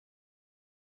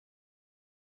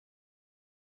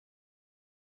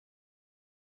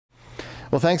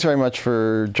Well, thanks very much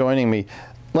for joining me.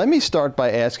 Let me start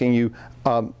by asking you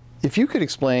if you could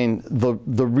explain the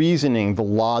reasoning, the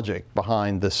logic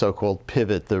behind the so-called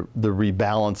pivot, the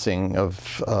rebalancing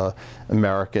of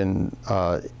American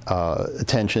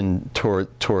attention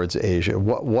towards Asia.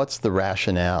 What's the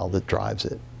rationale that drives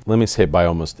it? Let me say by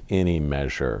almost any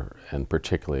measure, and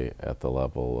particularly at the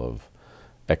level of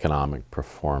economic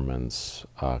performance,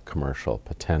 commercial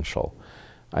potential,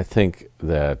 I think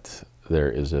that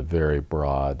there is a very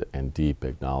broad and deep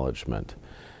acknowledgement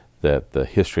that the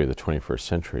history of the 21st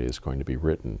century is going to be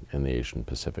written in the Asian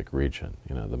Pacific region.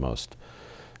 You know, the most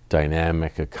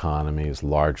dynamic economies,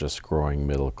 largest growing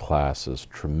middle classes,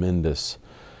 tremendous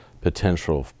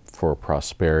potential for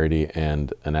prosperity,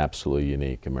 and an absolutely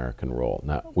unique American role.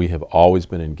 Now, we have always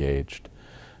been engaged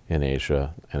in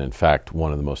Asia, and in fact,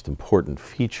 one of the most important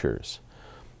features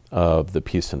of the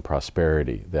peace and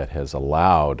prosperity that has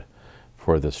allowed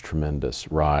for this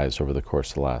tremendous rise over the course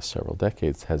of the last several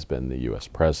decades has been the U.S.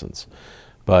 presence.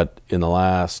 But in the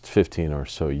last 15 or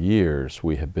so years,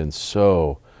 we have been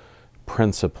so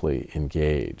principally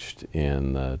engaged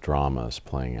in the dramas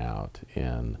playing out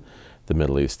in the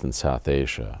Middle East and South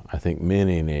Asia. I think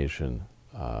many in Asia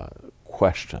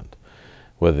questioned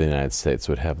whether the United States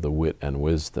would have the wit and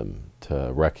wisdom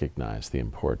to recognize the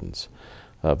importance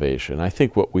of Asia. And I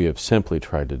think what we have simply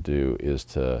tried to do is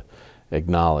to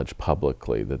acknowledge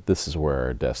publicly that this is where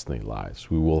our destiny lies.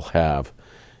 We will have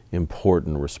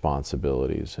important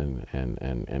responsibilities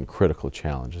and critical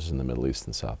challenges in the Middle East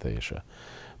and South Asia.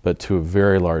 But to a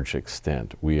very large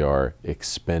extent, we are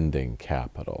expending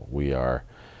capital. We are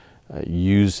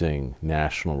using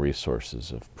national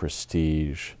resources of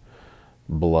prestige,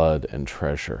 blood, and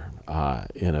treasure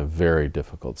in a very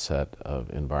difficult set of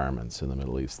environments in the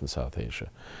Middle East and South Asia,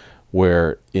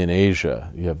 where in Asia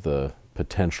you have the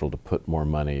potential to put more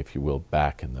money, if you will,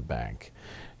 back in the bank.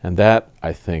 And that,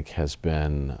 I think, has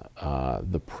been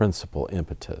the principal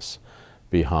impetus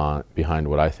behind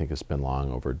what I think has been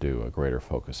long overdue, a greater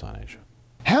focus on Asia.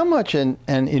 How much and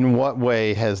in what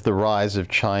way has the rise of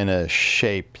China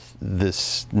shaped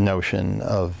this notion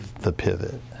of the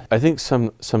pivot? I think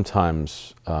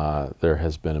sometimes there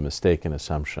has been a mistaken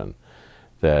assumption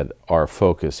that our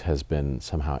focus has been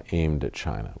somehow aimed at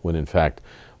China, when in fact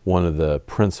one of the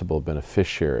principal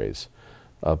beneficiaries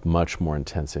of much more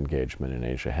intense engagement in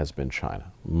Asia has been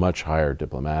China. Much higher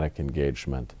diplomatic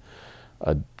engagement,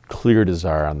 a clear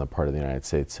desire on the part of the United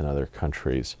States and other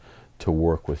countries to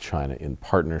work with China in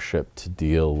partnership to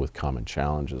deal with common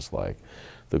challenges like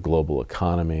the global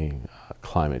economy,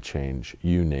 climate change,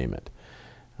 you name it.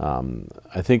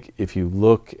 I think if you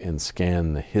look and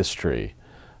scan the history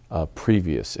of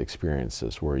previous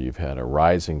experiences where you've had a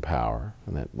rising power,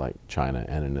 and that, like China,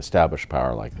 and an established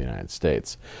power like the United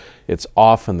States, it's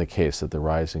often the case that the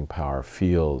rising power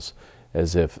feels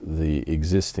as if the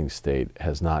existing state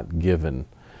has not given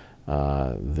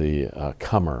the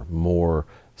comer more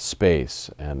space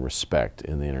and respect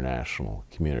in the international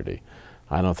community.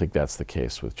 I don't think that's the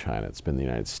case with China. It's been the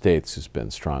United States who's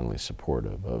been strongly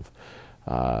supportive of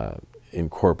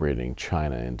incorporating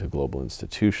China into global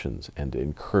institutions and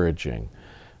encouraging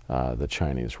the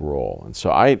Chinese role. And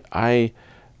so I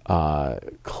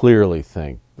clearly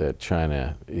think that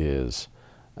China is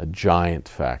a giant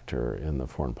factor in the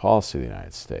foreign policy of the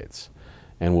United States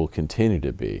and will continue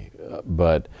to be.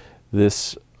 But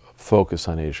this focus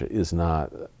on Asia is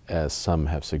not, as some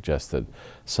have suggested,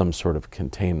 some sort of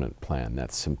containment plan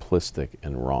that's simplistic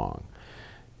and wrong.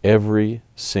 Every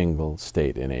single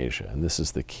state in Asia, and this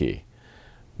is the key,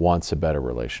 wants a better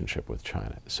relationship with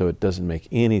China. So it doesn't make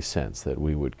any sense that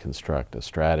we would construct a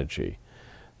strategy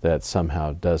that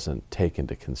somehow doesn't take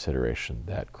into consideration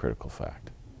that critical fact.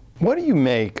 What do you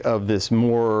make of this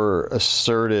more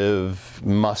assertive,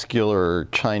 muscular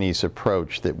Chinese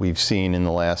approach that we've seen in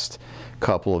the last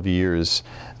couple of years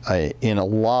in a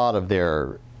lot of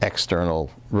their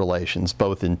external relations,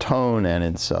 both in tone and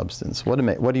in substance? What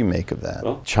do you make of that?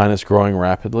 Well, China's growing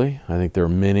rapidly. I think there are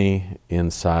many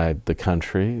inside the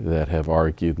country that have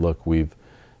argued, look, we've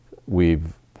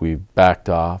backed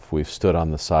off, we've stood on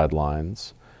the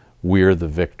sidelines, we're the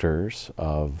victors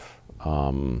of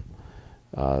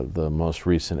the most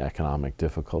recent economic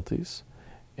difficulties,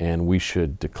 and we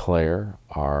should declare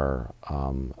our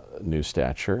new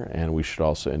stature, and we should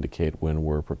also indicate when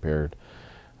we're prepared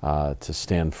to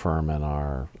stand firm on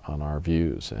our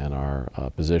views and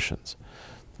our positions.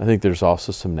 I think there's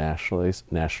also some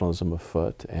nationalism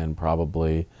afoot, and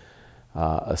probably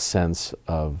a sense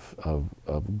of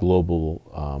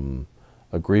global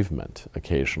aggrievement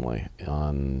occasionally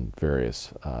on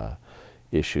various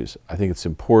issues. I think it's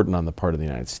important on the part of the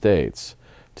United States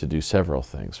to do several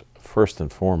things. First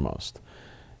and foremost,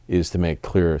 is to make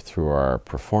clear through our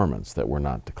performance that we're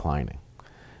not declining,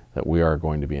 that we are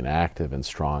going to be an active and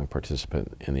strong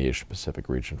participant in the Asia-Pacific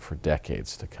region for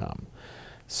decades to come.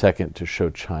 Second, to show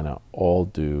China all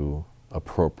due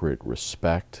appropriate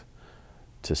respect,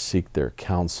 to seek their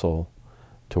counsel,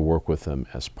 to work with them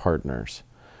as partners.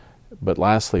 But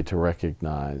lastly, to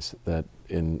recognize that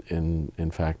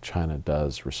in fact China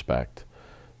does respect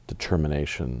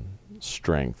determination,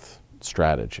 strength,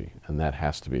 strategy, and that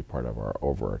has to be part of our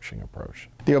overarching approach.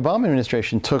 The Obama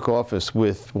administration took office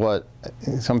with what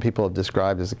some people have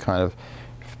described as a kind of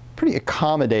pretty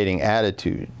accommodating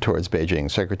attitude towards Beijing.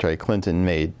 Secretary Clinton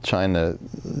made China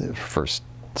the first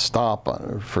stop on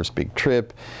her first big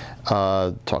trip,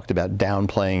 talked about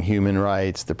downplaying human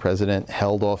rights. The president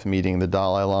held off meeting the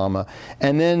Dalai Lama.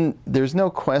 And then there's no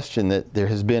question that there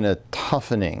has been a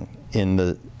toughening in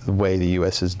the way the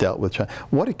U.S. has dealt with China.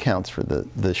 What accounts for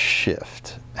the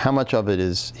shift? How much of it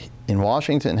is in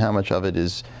Washington? How much of it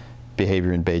is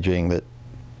behavior in Beijing that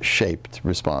shaped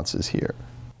responses here?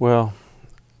 Well,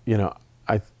 you know,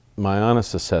 my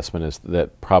honest assessment is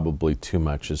that probably too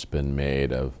much has been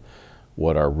made of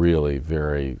what are really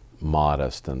very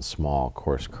modest and small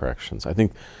course corrections. I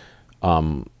think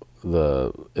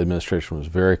the administration was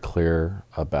very clear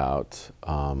about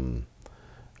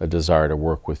a desire to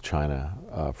work with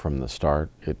China from the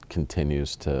start. It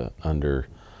continues to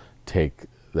undertake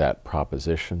that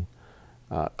proposition.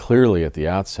 Clearly at the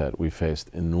outset we faced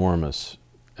enormous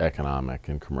economic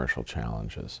and commercial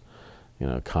challenges. You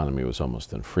know, economy was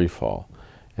almost in free fall.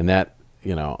 And that,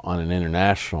 you know, on an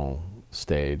international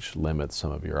stage limits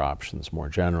some of your options more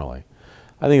generally.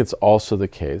 I think it's also the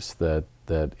case that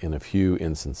in a few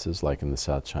instances, like in the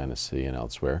South China Sea and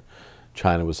elsewhere,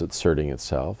 China was asserting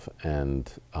itself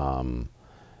and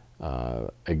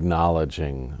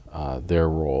acknowledging their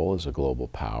role as a global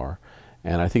power.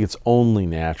 And I think it's only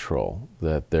natural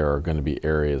that there are going to be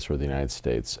areas where the United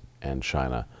States and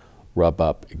China rub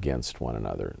up against one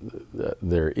another.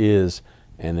 There is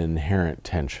an inherent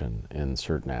tension in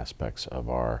certain aspects of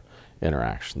our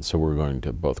interaction, so we're going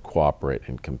to both cooperate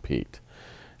and compete.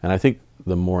 And I think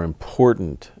the more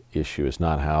important issue is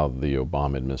not how the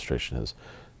Obama administration has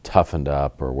toughened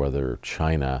up or whether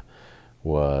China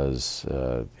was,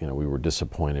 you know, we were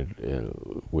disappointed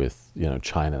with, you know,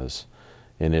 China's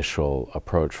initial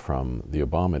approach from the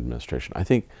Obama administration. I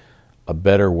think a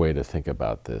better way to think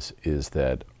about this is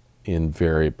that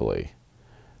invariably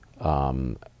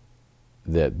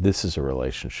that this is a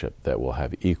relationship that will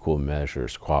have equal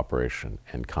measures, cooperation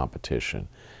and competition,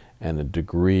 and a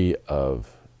degree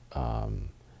of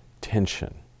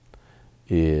tension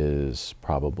is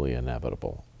probably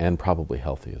inevitable and probably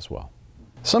healthy as well.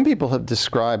 Some people have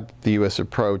described the U.S.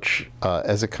 approach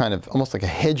as a kind of almost like a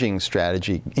hedging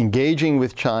strategy, engaging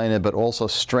with China but also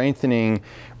strengthening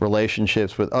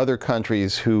relationships with other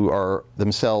countries who are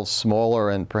themselves smaller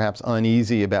and perhaps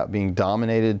uneasy about being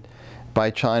dominated by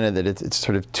China, that it's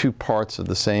sort of two parts of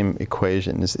the same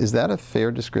equation. Is that a fair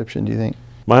description, do you think?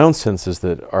 My own sense is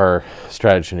that our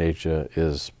strategy in Asia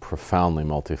is profoundly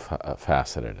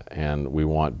multifaceted, and we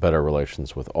want better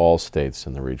relations with all states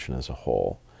in the region as a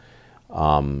whole.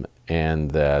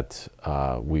 And that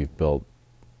we've built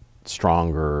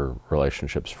stronger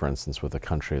relationships, for instance, with a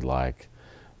country like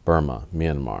Burma,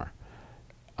 Myanmar.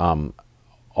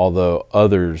 Although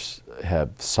others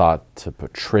have sought to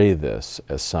portray this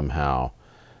as somehow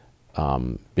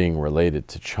being related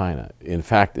to China. In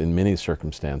fact, in many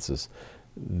circumstances,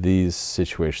 these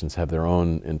situations have their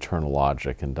own internal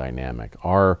logic and dynamic.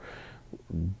 Our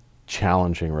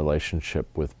challenging relationship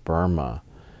with Burma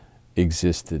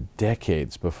existed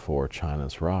decades before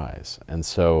China's rise. And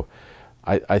so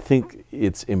I think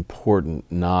it's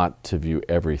important not to view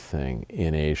everything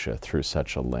in Asia through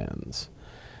such a lens.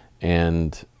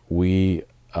 And we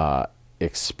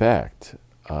expect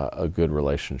a good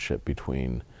relationship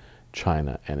between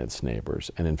China and its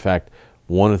neighbors. And in fact,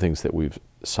 one of the things that we've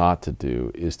sought to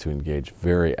do is to engage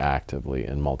very actively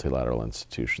in multilateral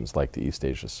institutions like the East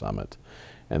Asia Summit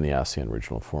and the ASEAN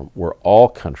Regional Forum, where all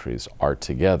countries are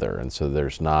together. And so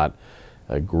there's not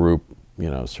a group, you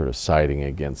know, sort of siding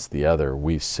against the other.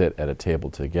 We sit at a table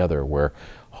together where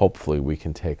hopefully we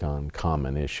can take on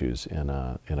common issues in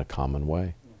a common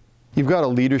way. You've got a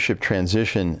leadership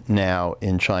transition now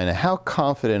in China. How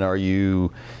confident are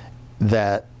you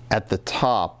that at the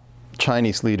top,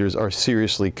 Chinese leaders are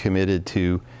seriously committed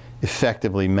to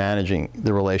effectively managing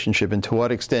the relationship? And to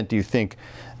what extent do you think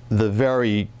the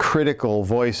very critical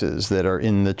voices that are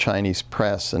in the Chinese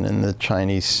press and in the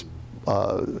Chinese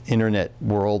internet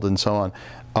world and so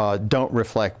on don't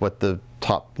reflect what the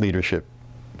top leadership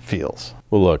feels?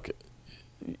 Well, look,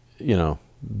 you know,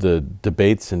 the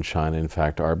debates in China, in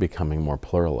fact, are becoming more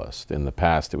pluralist. In the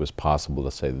past, it was possible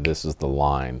to say this is the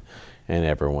line and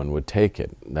everyone would take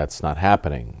it. That's not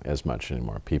happening as much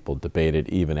anymore. People debate it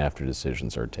even after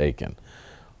decisions are taken.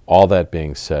 All that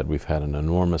being said, we've had an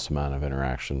enormous amount of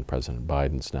interaction. President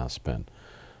Biden's now spent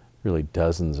really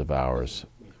dozens of hours.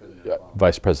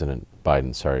 Vice President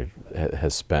Biden, sorry,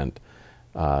 has spent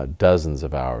dozens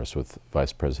of hours with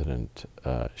Vice President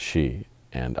Xi,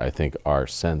 and I think our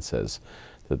sense is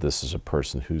that this is a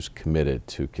person who's committed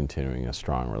to continuing a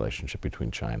strong relationship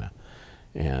between China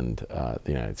and the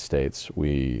United States.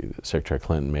 Secretary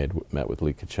Clinton met with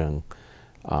Li Keqiang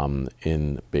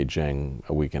in Beijing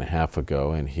a week and a half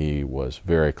ago, and he was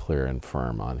very clear and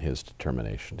firm on his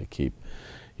determination to keep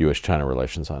U.S.-China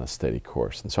relations on a steady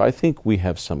course. And so I think we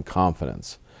have some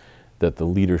confidence that the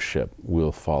leadership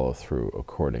will follow through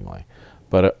accordingly.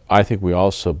 But I think we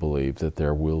also believe that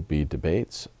there will be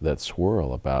debates that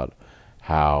swirl about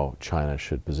how China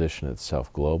should position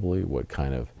itself globally, what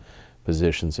kind of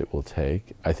positions it will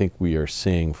take. I think we are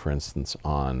seeing, for instance,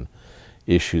 on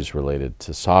issues related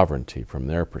to sovereignty from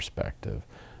their perspective,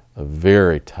 a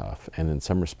very tough and in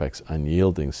some respects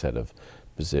unyielding set of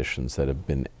positions that have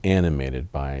been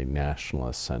animated by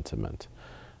nationalist sentiment.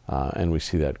 And we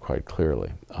see that quite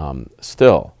clearly.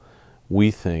 Still,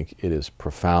 we think it is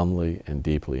profoundly and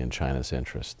deeply in China's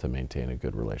interest to maintain a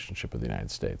good relationship with the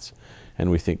United States.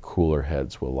 And we think cooler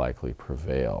heads will likely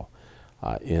prevail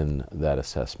in that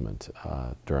assessment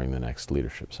during the next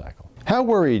leadership cycle. How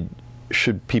worried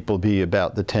should people be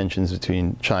about the tensions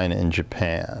between China and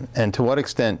Japan? And to what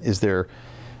extent is there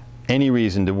any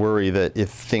reason to worry that if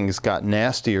things got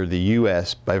nastier, the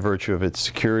U.S., by virtue of its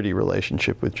security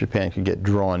relationship with Japan, could get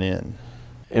drawn in?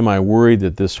 Am I worried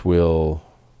that this will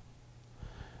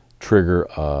trigger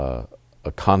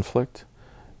a conflict?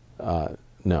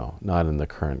 No, not in the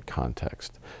current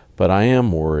context. But I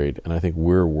am worried, and I think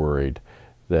we're worried,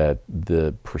 that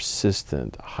the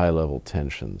persistent high-level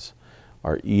tensions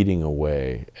are eating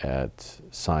away at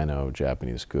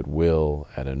Sino-Japanese goodwill,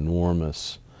 at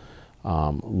enormous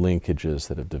linkages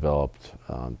that have developed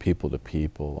people to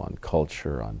people, on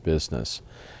culture, on business.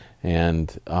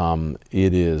 And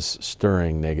it is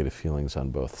stirring negative feelings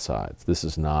on both sides. This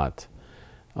is not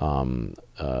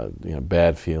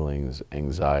bad feelings,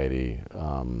 anxiety,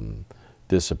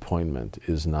 disappointment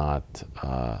is not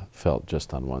felt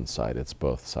just on one side, it's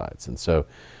both sides. And so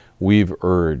we've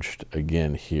urged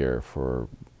again here for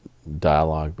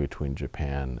dialogue between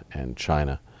Japan and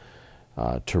China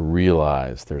to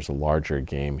realize there's a larger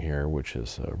game here, which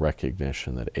is a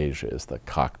recognition that Asia is the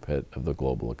cockpit of the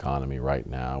global economy right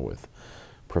now, with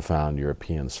profound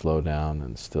European slowdown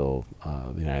and still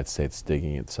the United States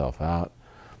digging itself out,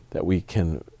 that we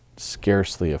can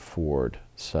scarcely afford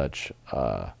such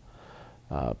a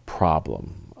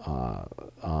problem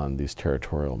on these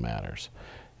territorial matters.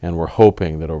 And we're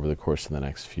hoping that over the course of the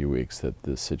next few weeks that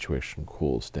this situation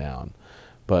cools down.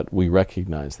 But we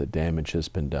recognize that damage has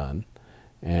been done,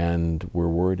 and we're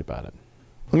worried about it.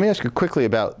 Let me ask you quickly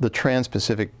about the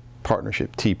Trans-Pacific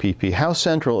Partnership, TPP. How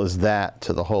central is that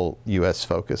to the whole U.S.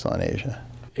 focus on Asia?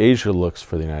 Asia looks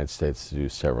for the United States to do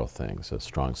several things: a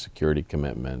strong security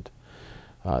commitment,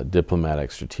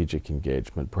 diplomatic, strategic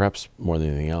engagement, perhaps more than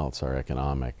anything else, our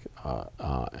economic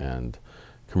and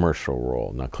commercial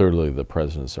role. Now, clearly the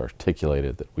President's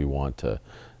articulated that we want to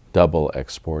double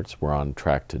exports. We're on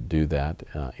track to do that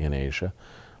in Asia.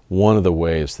 One of the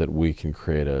ways that we can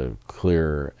create a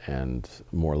clearer and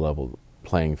more level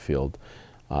playing field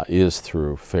is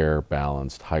through fair,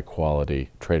 balanced, high-quality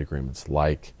trade agreements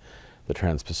like the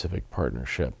Trans-Pacific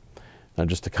Partnership. Now,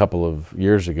 just a couple of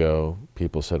years ago,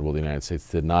 people said, well, the United States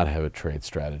did not have a trade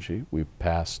strategy. We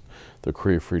passed the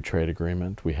Korea Free Trade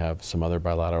Agreement. We have some other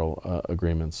bilateral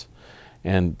agreements.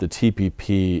 And the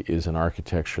TPP is an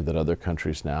architecture that other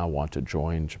countries now want to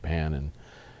join, Japan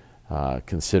and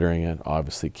considering it.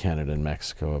 Obviously, Canada and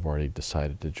Mexico have already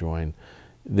decided to join.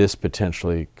 This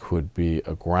potentially could be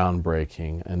a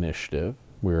groundbreaking initiative.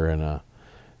 We're in a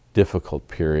difficult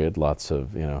period. Lots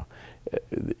of,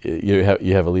 you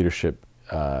have a leadership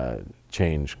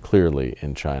change clearly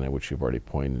in China, which you've already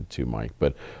pointed to, Mike,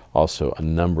 but also a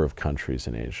number of countries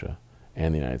in Asia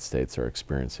and the United States are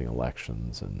experiencing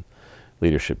elections and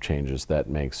leadership changes. That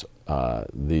makes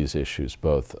these issues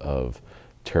both of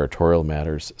territorial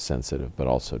matters sensitive, but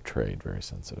also trade very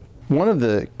sensitive. One of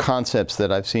the concepts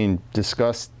that I've seen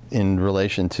discussed in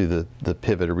relation to the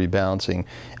pivot or rebalancing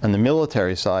on the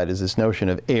military side is this notion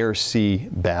of air-sea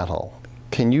battle.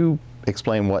 Can you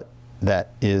explain what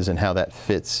that is and how that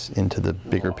fits into the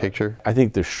bigger picture? I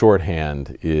think the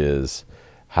shorthand is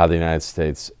how the United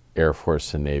States Air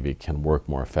Force and Navy can work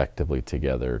more effectively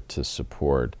together to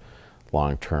support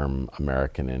long-term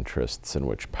American interests in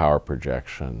which power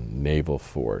projection, naval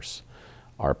force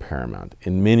are paramount.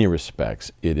 In many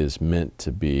respects, it is meant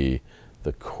to be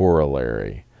the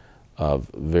corollary of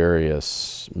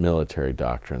various military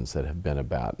doctrines that have been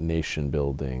about nation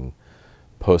building,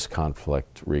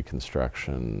 post-conflict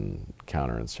reconstruction,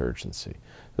 counterinsurgency.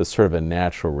 It's sort of a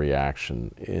natural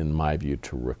reaction, in my view,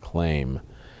 to reclaim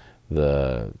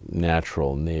the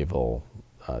natural naval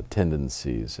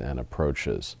tendencies and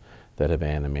approaches that have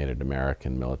animated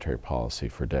American military policy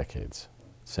for decades,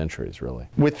 centuries really.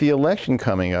 With the election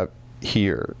coming up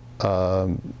here,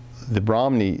 the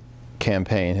Romney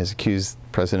campaign has accused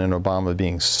President Obama of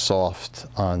being soft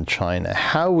on China.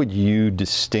 How would you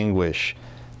distinguish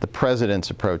the president's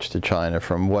approach to China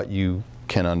from what you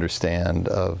can understand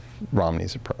of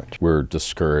Romney's approach? We're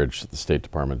discouraged at the State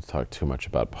Department to talk too much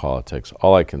about politics.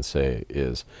 All I can say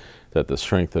is that the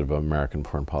strength of American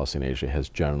foreign policy in Asia has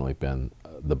generally been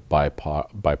the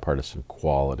bipartisan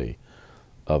quality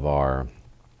of our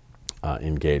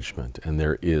engagement. And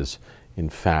there is, in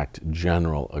fact,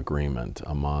 general agreement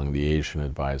among the Asian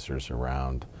advisors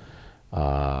around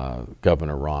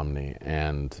Governor Romney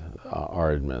and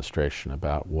our administration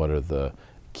about what are the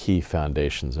key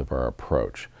foundations of our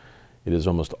approach. It is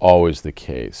almost always the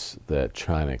case that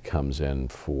China comes in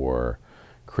for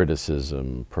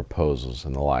criticism, proposals,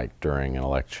 and the like during an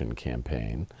election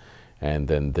campaign, and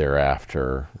then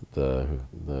thereafter the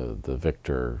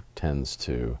victor tends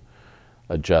to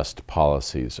adjust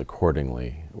policies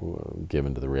accordingly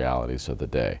given to the realities of the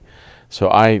day. So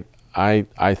I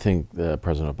think that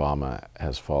President Obama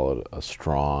has followed a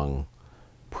strong,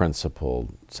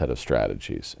 principled set of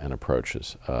strategies and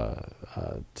approaches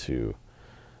to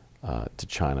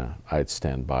China. I'd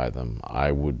stand by them.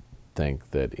 I would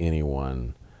think that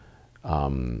anyone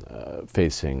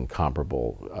facing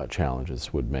comparable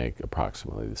challenges would make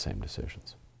approximately the same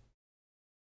decisions.